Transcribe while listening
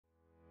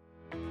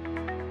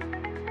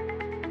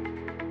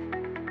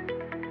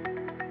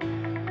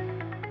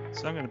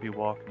So I'm going to be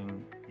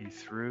walking you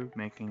through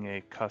making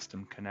a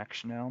custom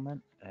connection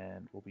element,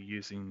 and we'll be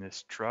using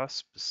this truss,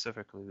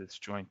 specifically this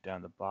joint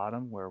down the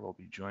bottom where we'll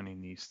be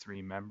joining these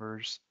three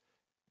members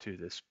to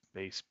this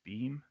base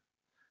beam.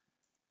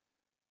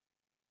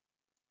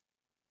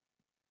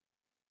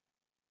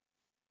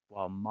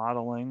 While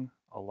modeling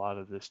a lot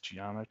of this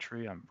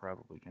geometry, I'm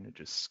probably going to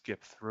just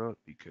skip through it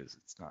because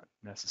it's not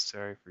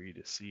necessary for you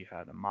to see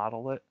how to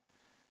model it.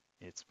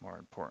 It's more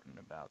important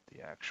about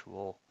the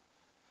actual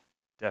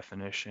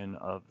definition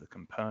of the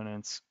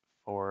components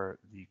for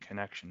the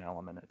connection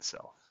element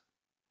itself.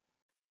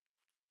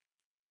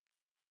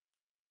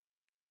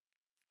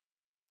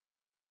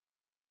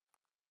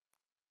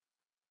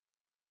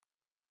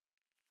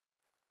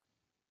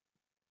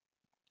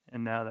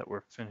 And now that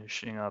we're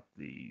finishing up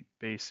the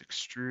base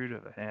extrude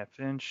of a 1/2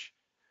 inch,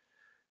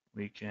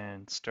 we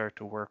can start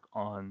to work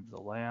on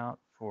the layout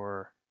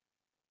for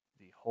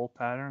the hole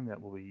pattern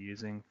that we'll be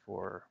using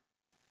for,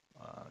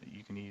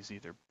 you can use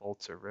either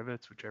bolts or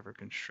rivets, whichever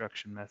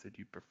construction method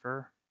you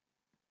prefer.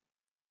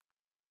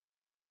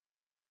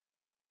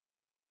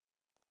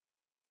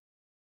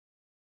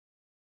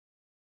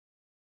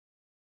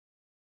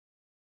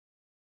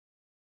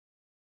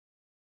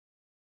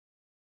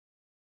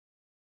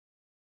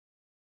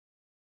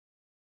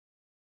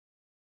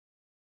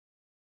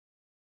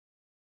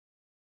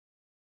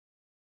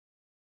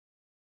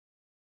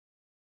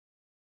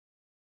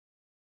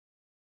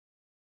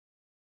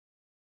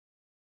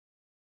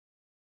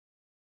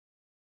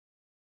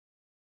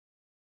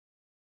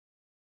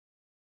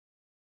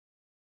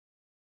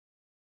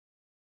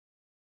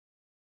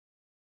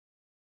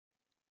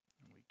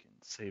 We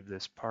can save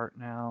this part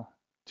now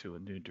to a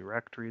new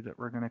directory that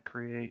we're going to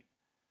create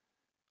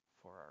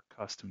for our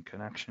custom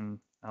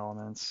connection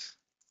elements.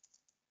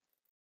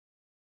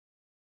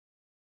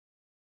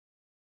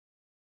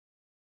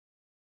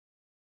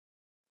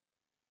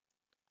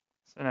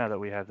 So now that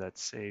we have that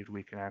saved,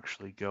 we can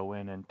actually go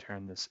in and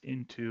turn this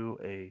into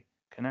a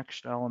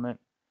connection element.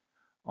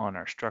 On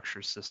our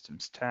structure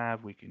systems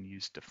tab, we can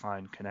use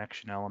define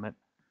connection element,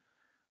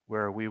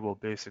 where we will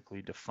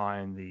basically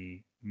define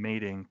the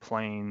mating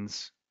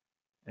planes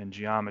and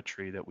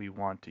geometry that we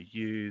want to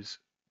use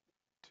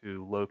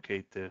to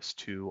locate this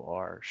to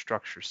our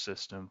structure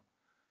system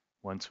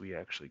once we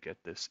actually get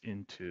this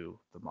into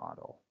the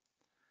model.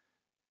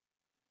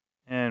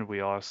 And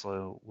we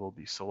also will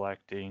be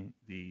selecting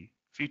the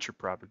feature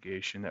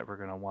propagation that we're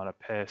going to want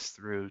to pass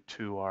through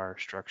to our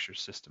structure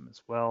system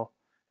as well.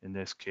 In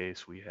this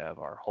case, we have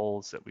our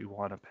holes that we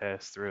want to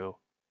pass through.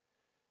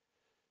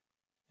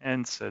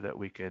 And so that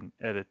we can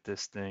edit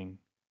this thing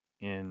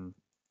in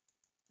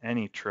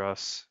any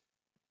truss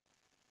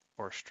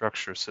or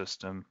structure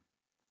system,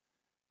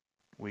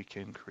 we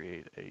can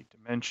create a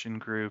dimension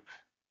group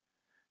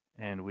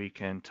and we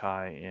can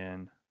tie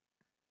in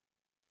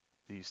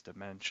these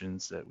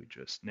dimensions that we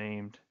just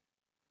named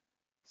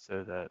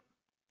so that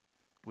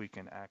we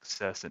can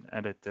access and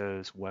edit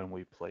those when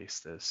we place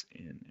this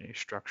in a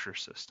structure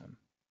system.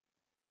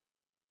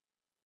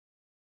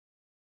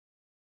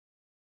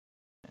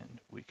 And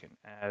we can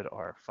add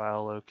our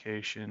file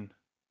location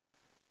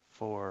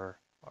for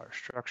our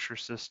structure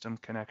system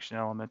connection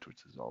element,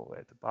 which is all the way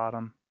at the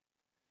bottom.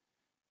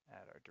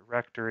 Add our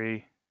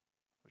directory,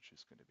 which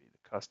is going to be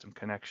the custom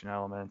connection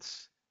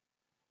elements.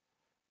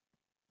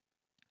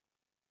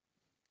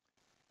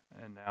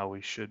 And now we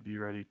should be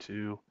ready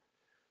to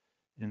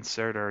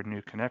insert our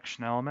new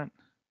connection element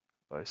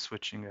by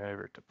switching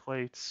over to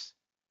plates.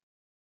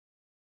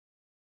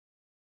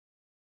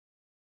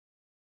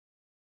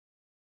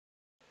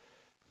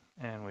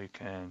 And we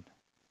can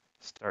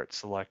start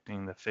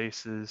selecting the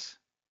faces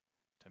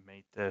to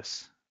mate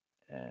this.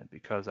 And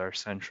because our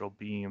central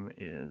beam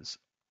is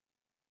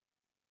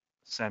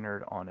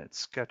centered on its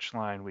sketch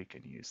line, we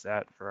can use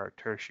that for our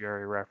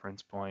tertiary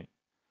reference point.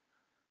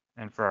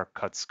 And for our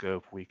cut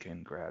scope, we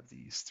can grab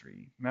these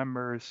three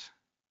members.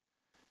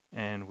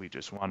 And we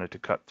just wanted to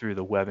cut through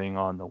the webbing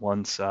on the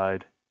one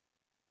side,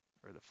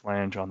 or the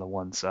flange on the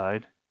one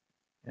side,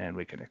 and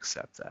we can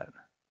accept that.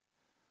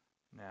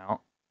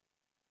 Now,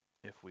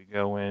 if we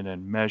go in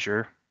and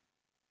measure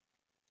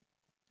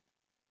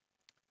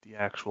the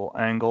actual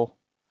angle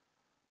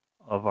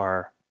of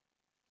our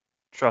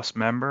truss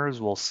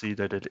members, we'll see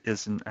that it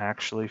isn't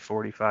actually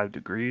 45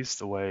 degrees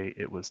the way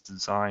it was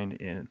designed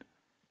in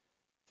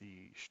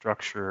the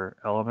structure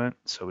element.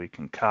 So we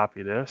can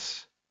copy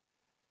this.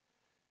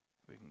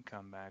 We can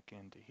come back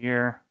into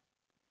here.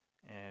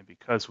 And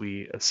because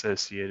we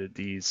associated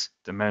these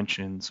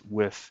dimensions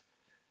with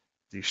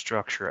the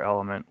structure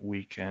element,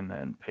 we can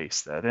then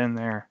paste that in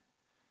there.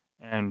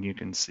 And you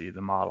can see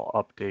the model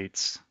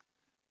updates.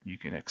 You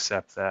can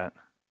accept that,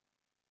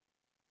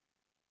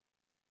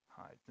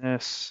 hide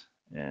this,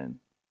 and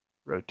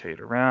rotate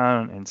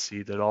around and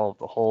see that all of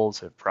the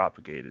holes have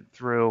propagated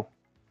through.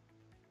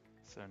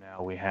 So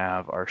now we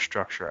have our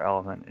structure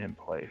element in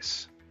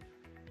place.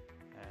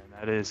 And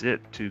that is it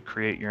to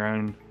create your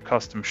own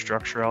custom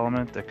structure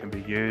element that can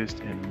be used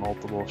in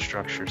multiple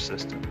structure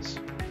systems.